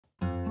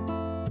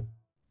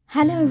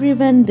Hello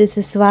everyone, this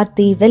is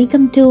Swathi.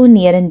 Welcome to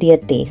Near&Dear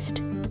taste.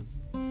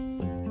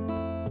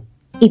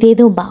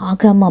 ఇదేదో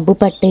బాగా మబ్బు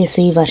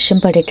పట్టేసి వర్షం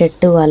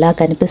పడేటట్టు అలా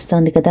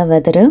కనిపిస్తోంది కదా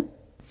వెదర్.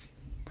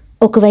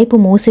 ఒకవైపు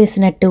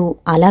మూసేసినట్టు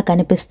అలా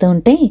కనిపిస్తూ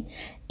ఉంటే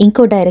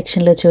ఇంకో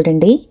డైరెక్షన్లో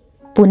చూడండి,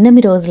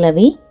 పున్నమి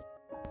రోజులవి.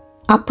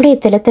 అప్పుడే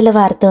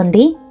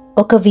తెల్లవారుతోంది.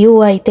 ఒక వ్యూ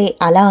అయితే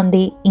అలా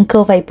ఉంది,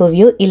 ఇంకోవైపు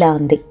వ్యూ ఇలా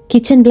ఉంది.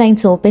 కిచెన్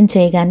బ్లైండ్స్ ఓపెన్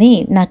చేయగానే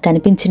నాకు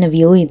కనిపించిన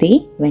వ్యూ ఇది.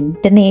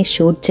 వెంటనే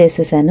షూట్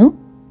చేసేసాను.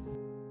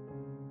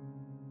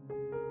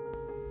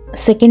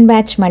 సెకండ్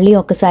బ్యాచ్ మళ్ళీ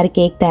ఒకసారి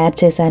కేక్ తయారు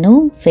చేశాను.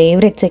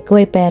 ఫేవరెట్స్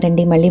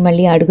ఎక్కువైపోయారండి,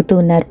 మళ్ళీ అడుగుతూ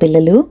ఉన్నారు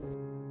పిల్లలు.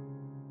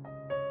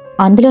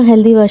 అందులో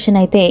హెల్దీ వర్షన్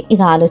అయితే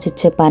ఇక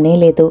ఆలోచించే పనే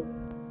లేదు.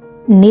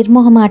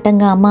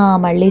 నిర్మోహమాటంగా అమ్మ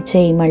మళ్ళీ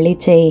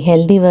చేయి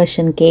హెల్దీ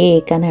వర్షన్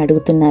కేక్ అని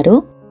అడుగుతున్నారు.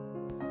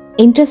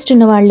 ఇంట్రెస్ట్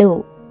ఉన్న వాళ్ళు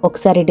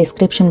ఒకసారి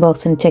డిస్క్రిప్షన్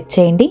బాక్స్ని చెక్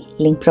చేయండి,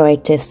 లింక్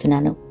ప్రొవైడ్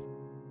చేస్తున్నాను.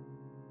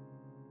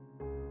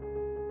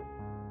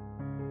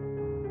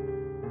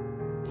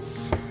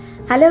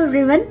 హలో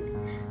ఎవ్రీవన్,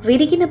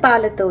 విరిగిన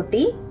పాలతోటి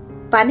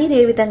పనీర్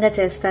ఏ విధంగా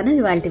చేస్తాను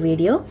ఇవాళ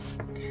వీడియో.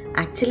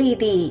 యాక్చువల్లీ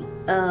ఇది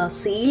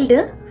సీల్డ్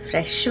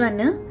ఫ్రెష్ వన్,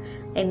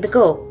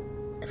 ఎందుకో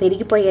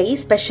విరిగిపోయాయి.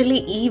 స్పెషల్లీ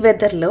ఈ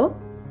వెదర్లో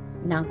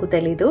నాకు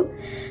తెలీదు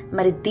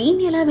మరి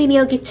దీన్ని ఎలా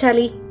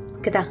వినియోగించాలి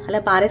కదా,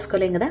 అలా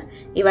పారేసుకోలేం కదా.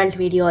 ఇవాళ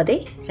వీడియో అదే,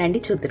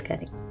 రండి చూద్దరు.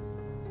 కానీ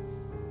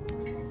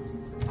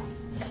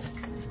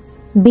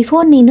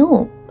బిఫోర్ నేను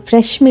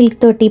ఫ్రెష్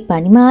మిల్క్ తోటి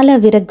పనిమాల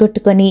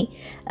విరగ్గొట్టుకొని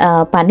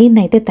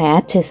పనీర్ని అయితే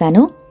తయారు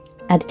చేశాను.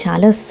 అది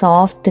చాలా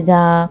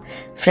సాఫ్ట్గా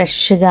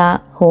ఫ్రెష్గా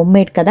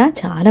హోమ్మేడ్ కదా,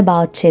 చాలా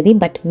బాగా వచ్చేది.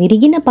 బట్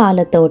విరిగిన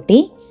పాలతోటి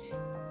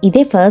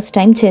ఇదే ఫస్ట్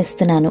టైం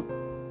చేస్తున్నాను.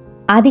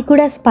 అది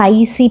కూడా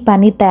స్పైసీ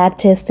పనీర్ తయారు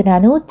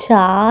చేస్తున్నాను.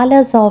 చాలా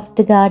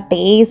సాఫ్ట్గా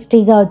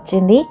టేస్టీగా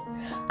వచ్చింది.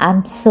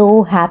 I'm so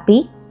happy.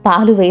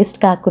 పాలు వేస్ట్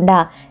కాకుండా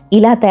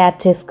ఇలా తయారు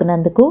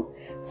చేసుకున్నందుకు.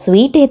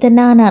 స్వీట్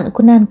ఏదన్నా అని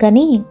అనుకున్నాను,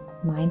 కానీ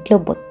మా ఇంట్లో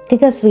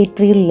బొత్తిగా స్వీట్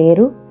ప్రియులు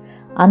లేరు.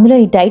 అందులో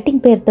ఈ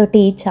డైటింగ్ పేరుతోటి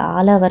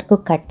చాలా వరకు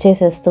కట్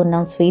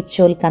చేసేస్తున్నాం. స్వీట్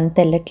షోల్కి అంత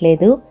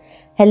వెళ్ళట్లేదు.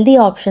 హెల్దీ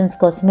ఆప్షన్స్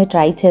కోసమే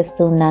ట్రై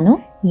చేస్తూ ఉన్నాను.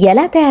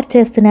 ఎలా తయారు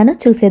చేస్తున్నానో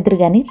చూసేద్దరు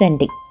కానీ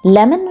రండి.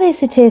 లెమన్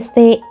వేసి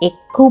చేస్తే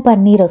ఎక్కువ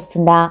పన్నీర్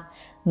వస్తుందా,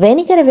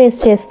 వెనిగర్ వేసి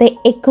చేస్తే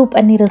ఎక్కువ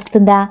పన్నీర్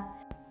వస్తుందా,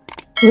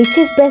 విచ్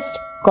ఇస్ బెస్ట్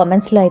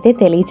కామెంట్స్లో అయితే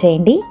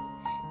తెలియచేయండి.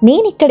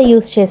 నేను ఇక్కడ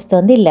యూస్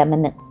చేస్తోంది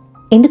లెమన్,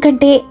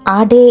 ఎందుకంటే ఆ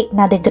డే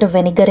నా దగ్గర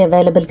వెనిగర్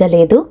అవైలబుల్గా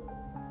లేదు.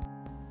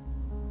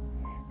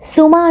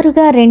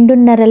 సుమారుగా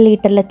 2.5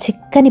 లీటర్ల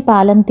చిక్కని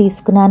పాలను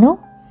తీసుకున్నాను.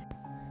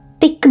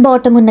 థిక్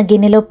బాటమ్ ఉన్న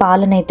గిన్నెలో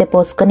పాలనైతే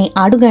పోసుకొని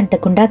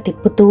అడుగంటకుండా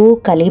తిప్పుతూ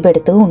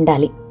కలిపెడుతూ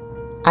ఉండాలి.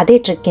 అదే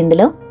ట్రిక్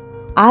ఇందులో.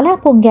 అలా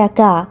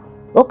పొంగాక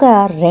ఒక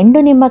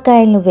 2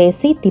 నిమ్మకాయలను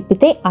వేసి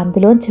తిప్పితే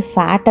అందులోంచి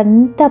ఫ్యాట్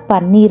అంతా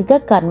పన్నీర్గా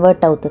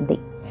కన్వర్ట్ అవుతుంది.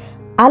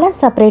 అలా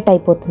సపరేట్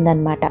అయిపోతుంది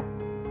అన్నమాట.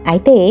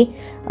 అయితే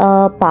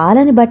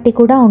పాలని బట్టి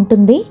కూడా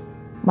ఉంటుంది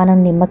మనం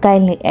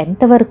నిమ్మకాయల్ని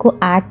ఎంతవరకు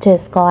యాడ్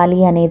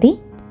చేసుకోవాలి అనేది.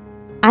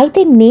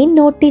 అయితే నేను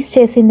నోటీస్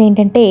చేసింది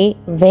ఏంటంటే,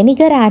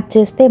 వెనిగర్ యాడ్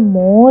చేస్తే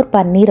మోర్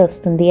పన్నీర్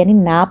వస్తుంది అని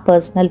నా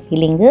పర్సనల్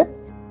ఫీలింగ్.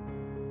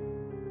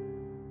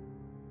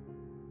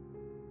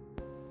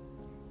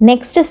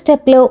 నెక్స్ట్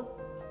స్టెప్లో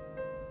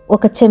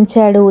ఒక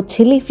చెంచాడు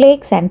చిల్లీ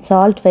ఫ్లేక్స్ అండ్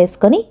సాల్ట్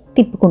వేసుకొని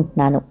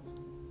తిప్పుకుంటున్నాను.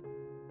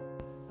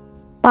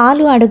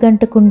 పాలు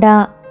అడుగంటకుండా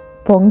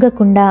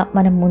పొంగకుండా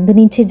మనం ముందు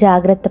నుంచి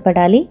జాగ్రత్త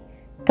పడాలి.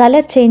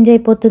 కలర్ చేంజ్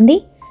అయిపోతుంది,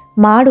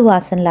 మాడు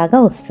వాసనలాగా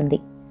వస్తుంది.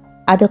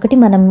 అదొకటి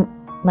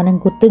మనం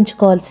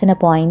గుర్తుంచుకోవాల్సిన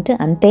పాయింట్.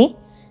 అంతే,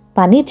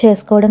 పనీర్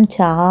చేసుకోవడం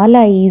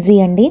చాలా ఈజీ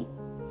అండి.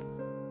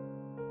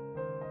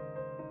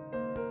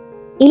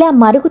 ఇలా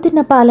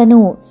మరుగుతున్న పాలను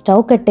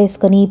స్టవ్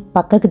కట్టేసుకొని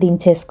పక్కకు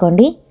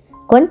దించేసుకోండి.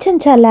 కొంచెం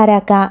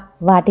చల్లారాక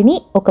వాటిని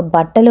ఒక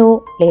బట్టలో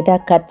లేదా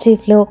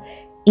కర్చీఫ్లో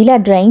ఇలా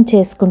డ్రైన్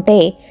చేసుకుంటే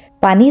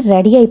పనీర్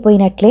రెడీ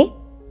అయిపోయినట్లే.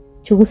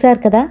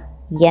 చూశారు కదా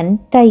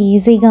ఎంత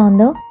ఈజీగా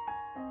ఉందో.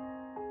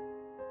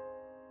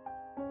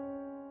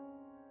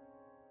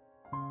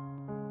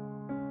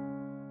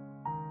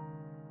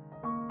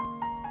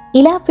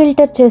 ఇలా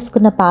ఫిల్టర్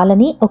చేసుకున్న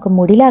పాలని ఒక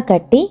ముడిలా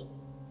కట్టి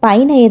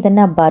పైన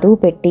ఏదన్నా బరువు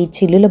పెట్టి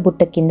చిల్లుల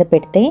బుట్ట కింద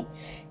పెడితే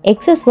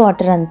ఎక్సెస్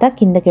వాటర్ అంతా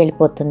కిందకి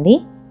వెళ్ళిపోతుంది.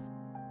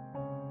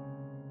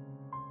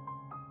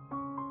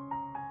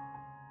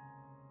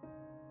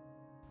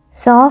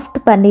 సాఫ్ట్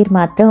పన్నీర్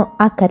మాత్రం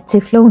ఆ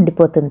కర్చీఫ్లో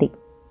ఉండిపోతుంది.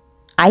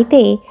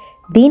 అయితే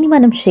దీన్ని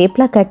మనం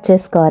షేప్లా కట్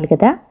చేసుకోవాలి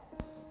కదా.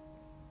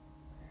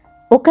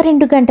 ఒక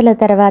 2 గంటల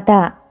తర్వాత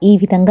ఈ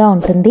విధంగా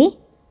ఉంటుంది.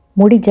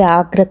 ముడి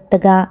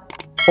జాగ్రత్తగా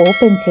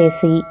ఓపెన్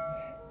చేసి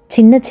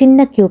చిన్న చిన్న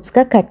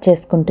క్యూబ్స్గా కట్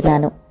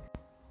చేసుకుంటున్నాను.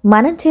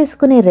 మనం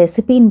చేసుకునే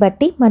రెసిపీని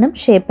బట్టి మనం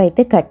షేప్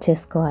అయితే కట్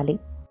చేసుకోవాలి.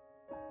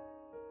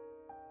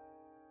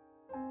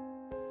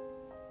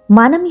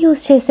 మనం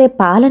యూజ్ చేసే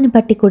పాలని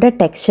బట్టి కూడా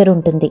టెక్స్చర్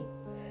ఉంటుంది.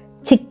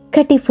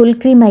 చిక్కటి ఫుల్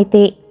క్రీమ్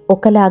అయితే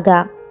ఒకలాగా,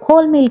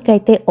 హోల్ మిల్క్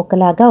అయితే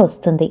ఒకలాగా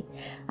వస్తుంది.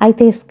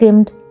 అయితే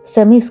స్కిమ్డ్,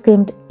 సెమీ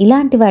స్కిమ్డ్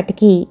ఇలాంటి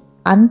వాటికి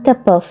అంత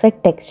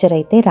పర్ఫెక్ట్ టెక్స్చర్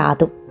అయితే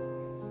రాదు.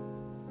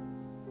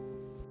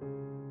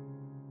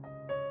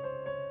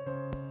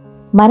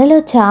 మనలో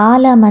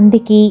చాలా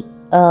మందికి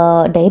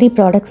డైరీ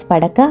ప్రోడక్ట్స్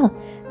పడక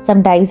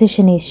some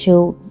digestion issue,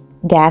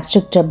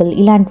 gastric trouble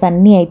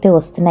ఇలాంటివన్నీ అయితే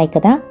వస్తున్నాయి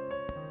కదా.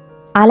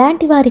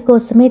 అలాంటి వారి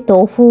కోసమే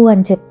తోఫు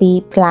అని చెప్పి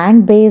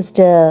ప్లాంట్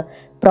బేస్డ్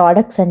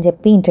ప్రోడక్ట్స్ అని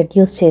చెప్పి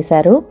ఇంట్రడ్యూస్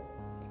చేశారు.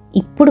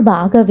 ఇప్పుడు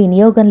బాగా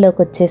వినియోగంలోకి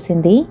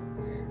వచ్చేసింది.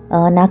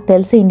 నాకు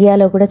తెలిసి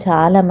ఇండియాలో కూడా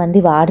చాలామంది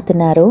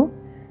వాడుతున్నారు.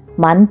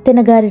 మంతెన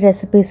గారి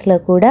రెసిపీస్లో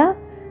కూడా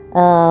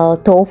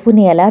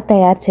తోఫుని ఎలా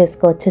తయారు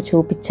చేసుకోవచ్చో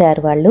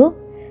చూపించారు వాళ్ళు.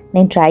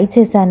 నేను ట్రై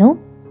చేశాను,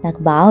 నాకు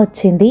బాగా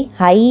వచ్చింది.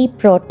 హై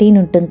ప్రోటీన్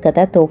ఉంటుంది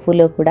కదా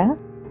తోఫులో కూడా.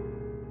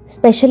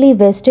 స్పెషలీ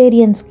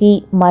వెజిటేరియన్స్కి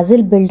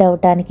మజిల్ బిల్డ్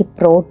అవ్వటానికి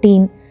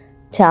ప్రోటీన్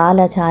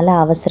చాలా చాలా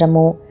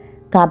అవసరము.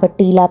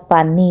 కాబట్టి ఇలా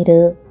పన్నీర్,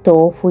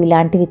 తోఫు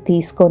ఇలాంటివి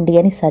తీసుకోండి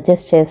అని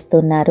సజెస్ట్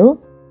చేస్తున్నారు.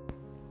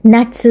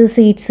 నట్స్,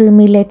 సీడ్స్,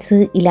 మిల్లెట్స్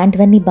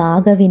ఇలాంటివన్నీ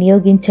బాగా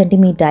వినియోగించండి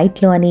మీ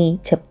డైట్లో అని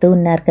చెప్తూ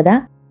ఉన్నారు కదా.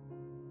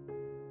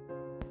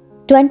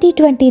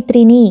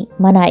 2023ని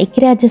మన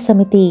ఐక్యరాజ్య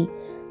సమితి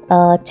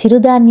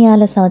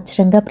చిరుధాన్యాల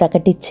సంవత్సరంగా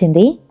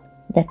ప్రకటించింది.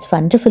 దట్స్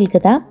వండర్ఫుల్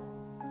కదా.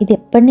 ఇది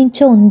ఎప్పటి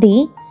నుంచో ఉంది,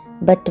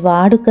 బట్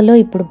వాడుకలో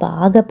ఇప్పుడు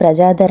బాగా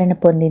ప్రజాదరణ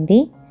పొందింది.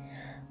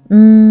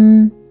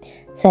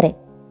 సరే,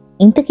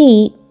 ఇంతకీ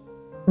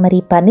మరి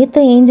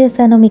పన్నీర్తో ఏం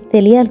చేశానో మీకు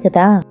తెలియాలి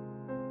కదా.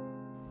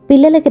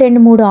 పిల్లలకి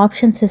 2-3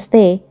 ఆప్షన్స్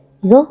ఇస్తే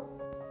ఇగో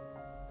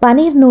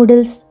పనీర్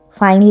నూడిల్స్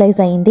ఫైనలైజ్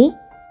అయింది.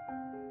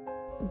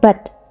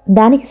 బట్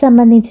దానికి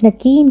సంబంధించిన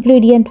కీ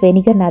ఇంగ్రీడియంట్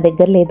వెనిగర్ నా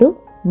దగ్గర లేదు,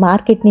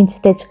 మార్కెట్ నుంచి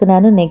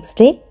తెచ్చుకున్నాను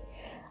నెక్స్ట్ డే.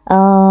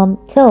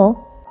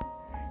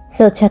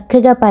 సో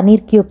చక్కగా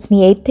పనీర్ క్యూబ్స్ని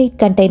 8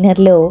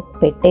 కంటైనర్లో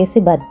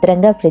పెట్టేసి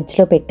భద్రంగా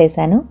ఫ్రిడ్జ్లో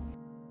పెట్టేశాను.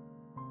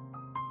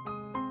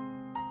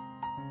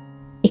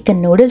 ఇక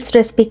నూడిల్స్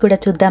రెసిపీ కూడా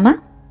చూద్దామా.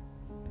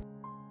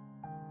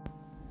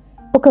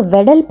 ఒక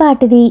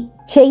వెడల్పాటిది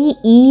చెయ్యి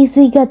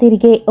ఈజీగా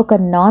తిరిగే ఒక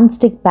నాన్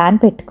స్టిక్ ప్యాన్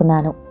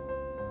పెట్టుకున్నాను.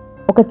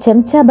 ఒక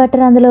చెంచా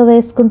బటర్ అందులో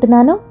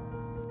వేసుకుంటున్నాను.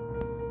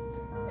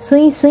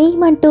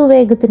 సుయ్యమంటూ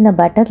వేగుతున్న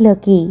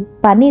బటర్లోకి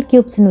పన్నీర్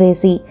క్యూబ్స్ని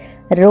వేసి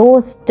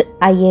రోస్ట్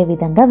అయ్యే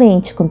విధంగా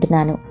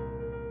వేయించుకుంటున్నాను.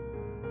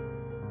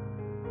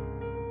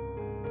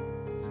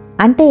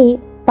 అంటే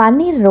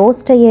పన్నీర్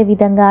రోస్ట్ అయ్యే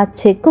విధంగా,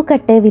 చెక్కు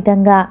కట్టే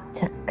విధంగా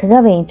చక్కగా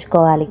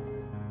వేయించుకోవాలి.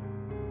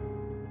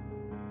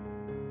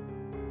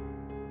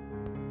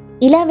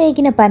 ఇలా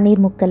వేగిన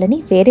పన్నీర్ ముక్కలని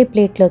వేరే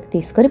ప్లేట్లోకి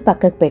తీసుకొని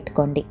పక్కకు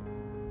పెట్టుకోండి.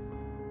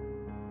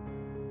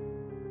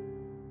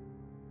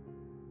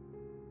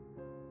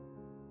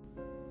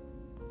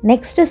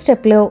 నెక్స్ట్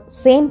స్టెప్లో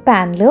సేమ్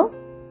ప్యాన్లో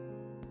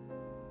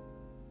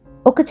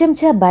ఒక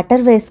చెంచా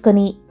బటర్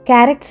వేసుకొని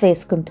క్యారెట్స్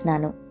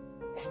వేసుకుంటున్నాను.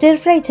 స్టిర్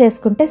ఫ్రై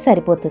చేసుకుంటే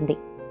సరిపోతుంది.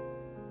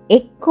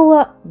 ఎక్కువ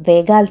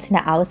వేగాల్సిన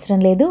అవసరం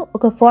లేదు,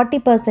 ఒక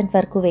 40%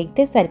 వరకు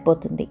వేగితే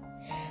సరిపోతుంది.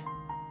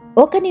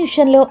 1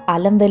 నిమిషంలో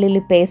అల్లం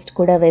వెల్లుల్లి పేస్ట్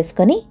కూడా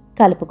వేసుకొని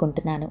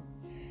కలుపుకుంటున్నాను.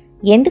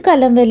 ఎందుకు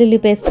అల్లం వెల్లుల్లి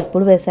పేస్ట్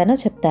ఇప్పుడు వేసానో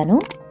చెప్తాను.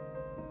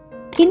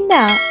 కింద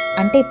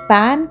అంటే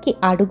ప్యాన్కి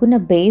అడుగున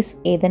బేస్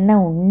ఏదన్నా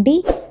ఉండి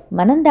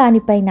మనం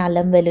దానిపైన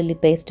అల్లం వెల్లుల్లి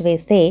పేస్ట్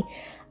వేస్తే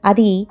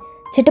అది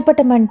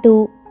చిటపటమంటూ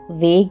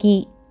వేగి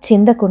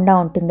చిందకుండా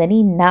ఉంటుందని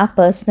నా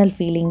పర్సనల్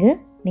ఫీలింగ్.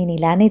 నేను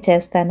ఇలానే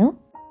చేస్తాను.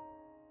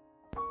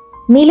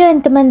 మీలో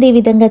ఎంతమంది ఈ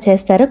విధంగా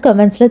చేస్తారో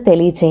కామెంట్స్లో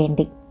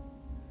తెలియజేయండి.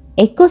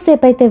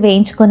 ఎక్కువసేపు అయితే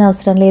వేయించుకొని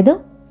అవసరం లేదు.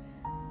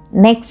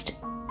 నెక్స్ట్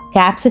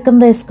క్యాప్సికమ్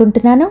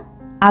వేసుకుంటున్నాను.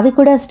 అవి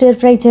కూడా స్టిర్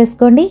ఫ్రై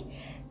చేసుకోండి.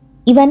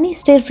 ఇవన్నీ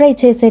స్టిర్ ఫ్రై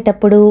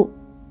చేసేటప్పుడు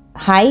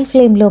హై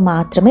ఫ్లేమ్లో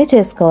మాత్రమే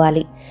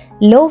చేసుకోవాలి.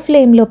 లో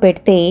ఫ్లేమ్లో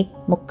పెడితే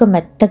ముక్క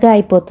మెత్తగా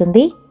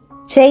అయిపోతుంది.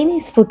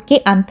 చైనీస్ ఫుడ్కి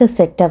అంత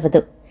సెట్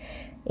అవ్వదు.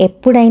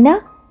 ఎప్పుడైనా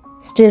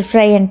స్టిర్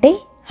ఫ్రై అంటే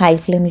హై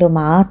ఫ్లేమ్లో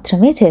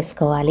మాత్రమే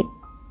చేసుకోవాలి.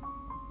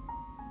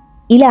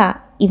 ఇలా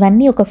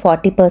ఇవన్నీ ఒక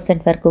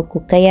 40% వరకు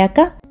కుక్ అయ్యాక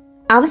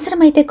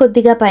అవసరమైతే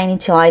కొద్దిగా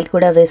పైనుంచి ఆయిల్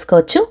కూడా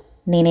వేసుకోవచ్చు.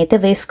 నేనైతే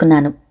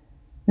వేసుకున్నాను.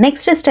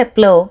 నెక్స్ట్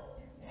స్టెప్లో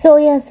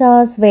soya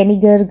sauce,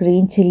 vinegar,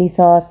 green chilli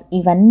sauce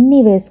ఇవన్నీ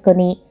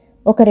వేసుకొని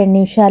ఒక 2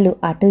 నిమిషాలు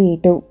అటు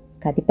ఇటు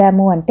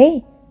కదిపాము అంటే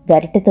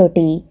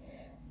గరిటెతోటి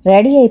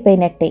రెడీ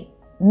అయిపోయినట్టే.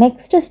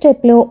 నెక్స్ట్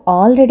స్టెప్లో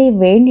ఆల్రెడీ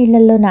వేడి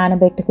నీళ్ళల్లో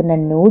నానబెట్టుకున్న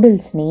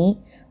నూడిల్స్ని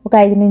ఒక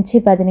 5 నుంచి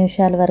 10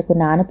 నిమిషాల వరకు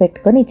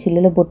నానబెట్టుకొని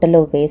చిల్లుల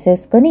బుట్టలో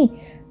వేసేసుకొని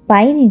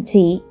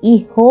పైనుంచి ఈ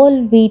హోల్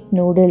వీట్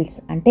నూడిల్స్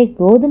అంటే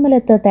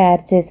గోధుమలతో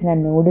తయారు చేసిన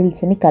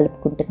నూడిల్స్ని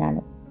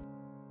కలుపుకుంటున్నాను.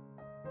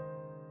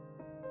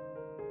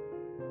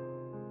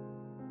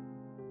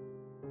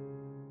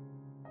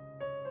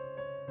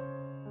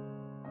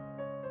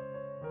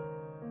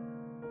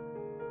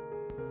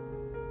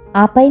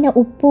 ఆ పైన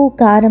ఉప్పు,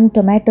 కారం,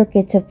 టొమాటో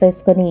కెచప్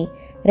వేసుకొని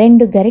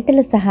 2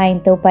 గరిటెల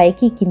సహాయంతో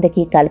పైకి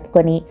కిందకి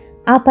కలుపుకొని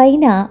ఆ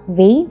పైన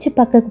వేయించి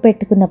పక్కకు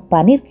పెట్టుకున్న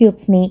పనీర్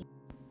క్యూబ్స్ని,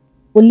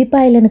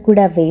 ఉల్లిపాయలను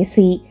కూడా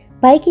వేసి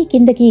పైకి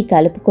కిందకి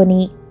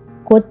కలుపుకొని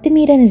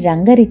కొత్తిమీరని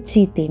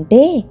రంగరిచ్చి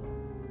తింటే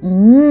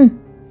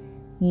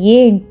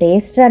ఏం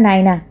టేస్ట్రా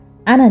నాయనా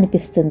అని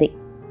అనిపిస్తుంది.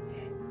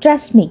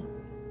 ట్రస్ట్ మీ,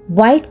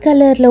 వైట్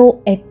కలర్లో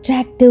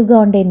అట్రాక్టివ్గా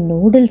ఉండే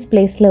నూడిల్స్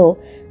ప్లేస్లో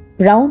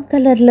బ్రౌన్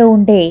కలర్లో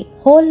ఉండే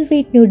హోల్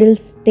వీట్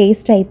నూడిల్స్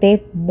టేస్ట్ అయితే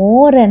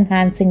మోర్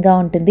ఎన్హాన్సింగ్గా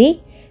ఉంటుంది.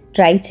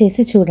 ట్రై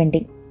చేసి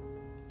చూడండి.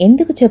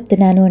 ఎందుకు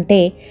చెప్తున్నాను అంటే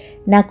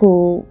నాకు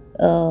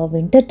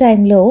వింటర్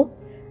టైంలో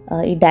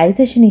ఈ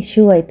డైజెషన్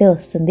ఇష్యూ అయితే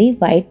వస్తుంది.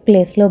 వైట్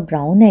ప్లేస్లో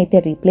బ్రౌన్ అయితే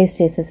రీప్లేస్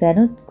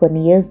చేసేసాను కొన్ని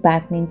ఇయర్స్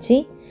బ్యాక్ నుంచి.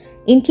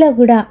 ఇంట్లో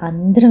కూడా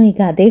అందరం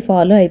ఇక అదే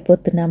ఫాలో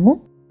అయిపోతున్నాము.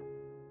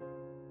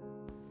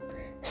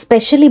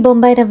 స్పెషల్లీ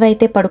బొంబాయి రవ్వ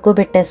అయితే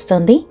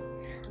పడుకోబెట్టేస్తుంది.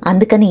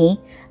 అందుకని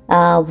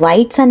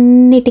వైట్స్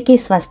అన్నిటికీ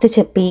స్వస్తి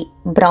చెప్పి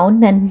బ్రౌన్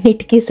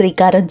అన్నిటికీ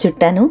శ్రీకారం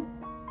చుట్టాను.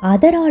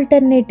 అదర్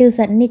ఆల్టర్నేటివ్స్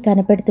అన్నీ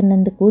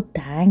కనపెడుతున్నందుకు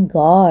థ్యాంక్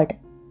గాడ్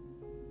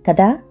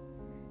కదా.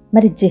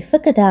 మరి జిహ్వ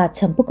కదా,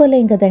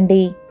 చంపుకోలేం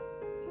కదండి.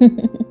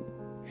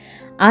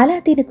 అలా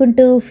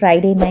తినుకుంటూ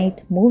ఫ్రైడే నైట్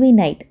మూవీ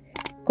నైట్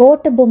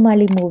కోట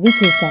బొమ్మాలి మూవీ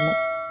చూసాము.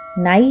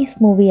 నైస్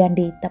మూవీ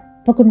అండి,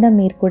 తప్పకుండా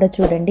మీరు కూడా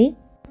చూడండి.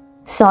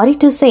 సారీ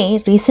టు సే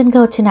రీసెంట్గా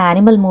వచ్చిన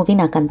యానిమల్ మూవీ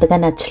నాకు అంతగా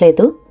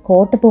నచ్చలేదు.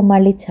 కోట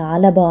బొమ్మాలి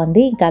చాలా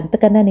బాగుంది. ఇంక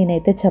అంతకన్నా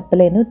నేనైతే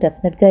చెప్పలేను.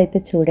 డెఫినెట్గా అయితే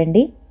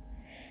చూడండి.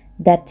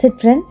 That's it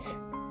friends.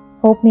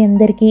 హోప్ మీ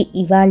అందరికీ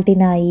ఇవాల్టి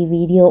నా ఈ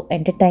వీడియో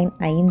ఎంటర్టైన్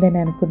అయిందని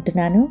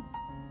అనుకుంటున్నాను.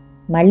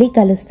 మళ్ళీ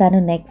కలుస్తాను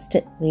నెక్స్ట్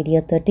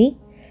వీడియోతోటి.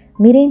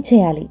 మీరేం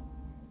చేయాలి,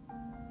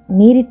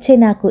 మీరిచ్చే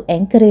నాకు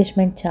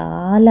ఎంకరేజ్మెంట్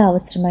చాలా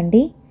అవసరం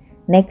అండి.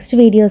 నెక్స్ట్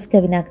వీడియోస్కి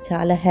అవి నాకు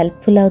చాలా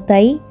హెల్ప్ఫుల్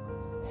అవుతాయి.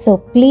 So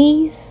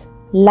please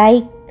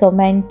like,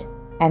 comment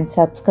and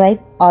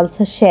subscribe,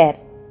 also share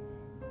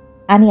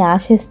అని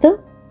ఆశిస్తూ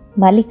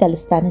మళ్ళీ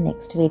కలుస్తాను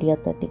next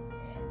వీడియోతోటి.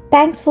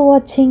 Thanks for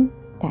watching.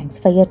 Thanks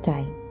for your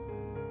time.